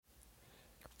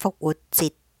復活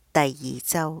節第二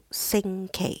周星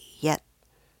期一，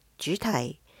主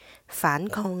題：反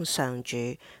抗上主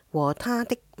和他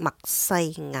的默西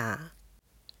亞。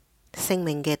聖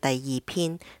詠嘅第二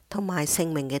篇同埋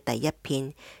聖詠嘅第一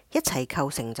篇一齊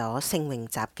構成咗聖詠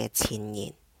集嘅前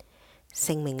言。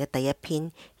聖詠嘅第一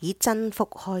篇以真福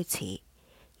開始，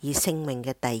而聖詠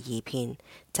嘅第二篇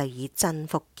就以真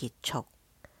福結束。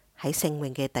喺聖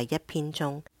詠嘅第一篇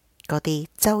中，嗰啲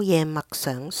晝夜默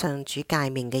想上主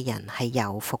誡命嘅人係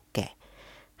有福嘅；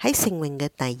喺聖詠嘅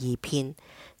第二篇，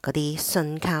嗰啲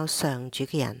信靠上主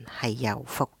嘅人係有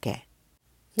福嘅。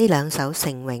呢兩首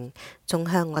聖詠仲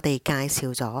向我哋介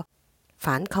紹咗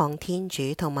反抗天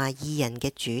主同埋義人嘅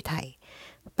主題，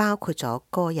包括咗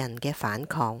個人嘅反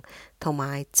抗同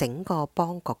埋整個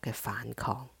邦國嘅反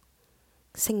抗。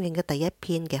聖詠嘅第一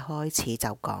篇嘅開始就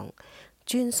講，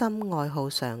專心愛好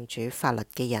上主法律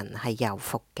嘅人係有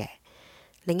福嘅。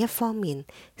另一方面，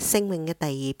聖詠嘅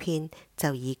第二篇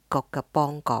就以各個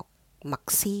邦國默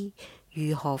思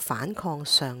如何反抗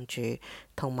上主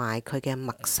同埋佢嘅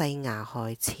默西亞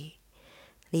開始。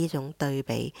呢種對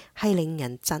比係令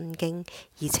人震驚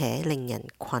而且令人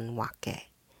困惑嘅。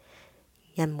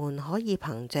人們可以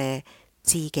憑借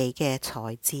自己嘅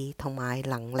才智同埋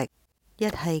能力，一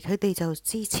係佢哋就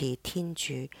支持天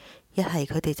主，一係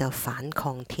佢哋就反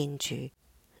抗天主。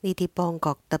呢啲邦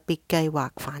國特別計劃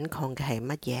反抗嘅係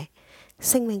乜嘢？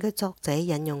聖詠嘅作者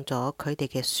引用咗佢哋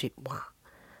嘅說話：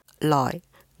來，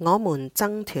我們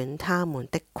掙斷他們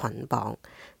的捆綁，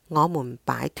我們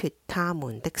擺脫他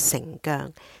們的繩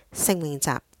繮。聖詠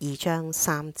集2章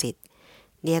3節。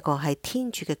呢一個係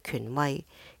天主嘅權威，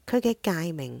佢嘅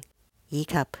誡命，以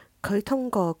及佢通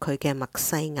過佢嘅默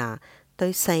西亞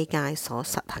對世界所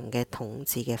實行嘅統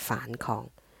治嘅反抗。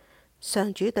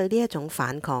上主對呢一種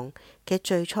反抗嘅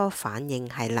最初反應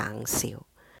係冷笑。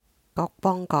各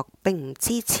邦國並唔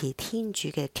支持天主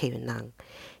嘅權能。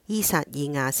依撒意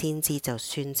亞先知就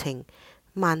宣稱，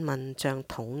萬民像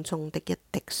桶中的一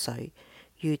滴水，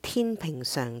如天秤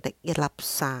上的一粒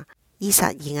沙。依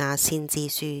撒意亞先知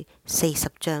書40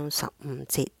章15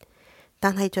節。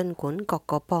但係儘管各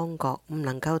個邦國唔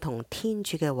能夠同天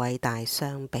主嘅偉大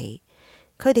相比，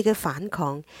佢哋嘅反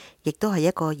抗亦都係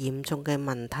一個嚴重嘅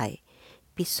問題，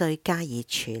必須加以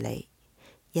處理。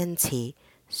因此，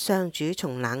上主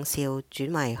從冷笑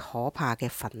轉為可怕嘅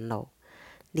憤怒，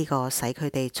呢個使佢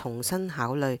哋重新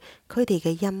考慮佢哋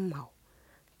嘅陰謀。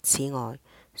此外，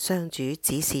上主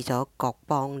指示咗各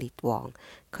邦列王，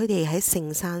佢哋喺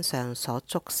聖山上所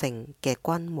祝聖嘅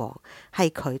君王係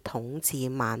佢統治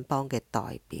萬邦嘅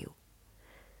代表。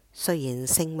雖然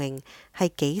聖詠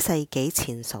係幾世紀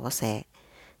前所寫，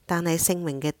但係聖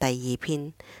詠嘅第二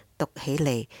篇讀起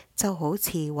嚟就好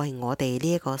似為我哋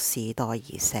呢一個時代而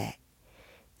寫。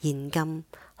現今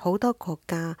好多國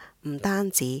家唔單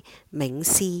止冥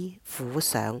思苦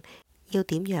想要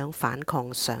點樣反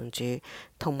抗上主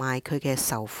同埋佢嘅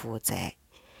受傅者，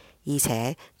而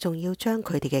且仲要將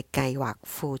佢哋嘅計劃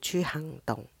付諸行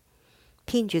動。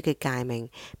天主嘅誡命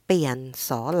被人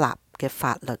所立嘅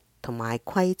法律同埋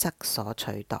規則所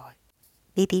取代，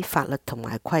呢啲法律同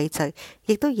埋規則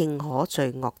亦都認可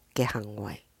罪惡嘅行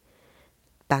為，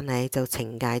但係就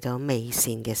懲戒咗美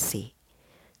善嘅事。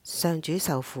上主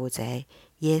受傅者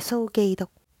耶穌基督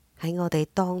喺我哋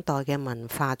當代嘅文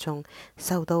化中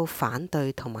受到反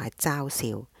對同埋嘲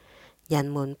笑，人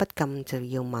們不禁就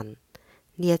要問：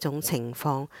呢一種情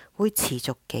況會持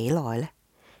續幾耐呢？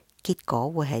結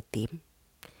果會係點？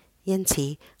因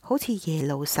此，好似耶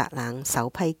路撒冷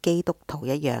首批基督徒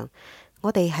一樣，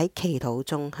我哋喺祈禱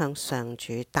中向上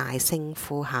主大聲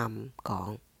呼喊，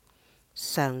講：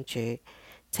上主，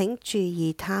請注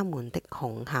意他們的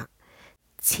恐嚇，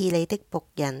賜你的僕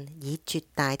人以絕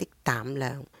大的膽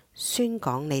量宣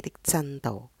講你的真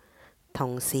道，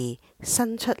同時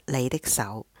伸出你的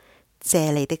手，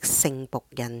借你的聖僕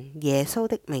人耶穌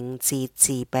的名字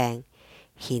治病、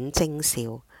顯徵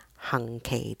兆、行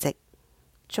奇蹟。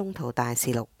宗徒大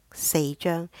事錄4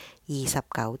章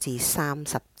29至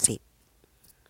30節。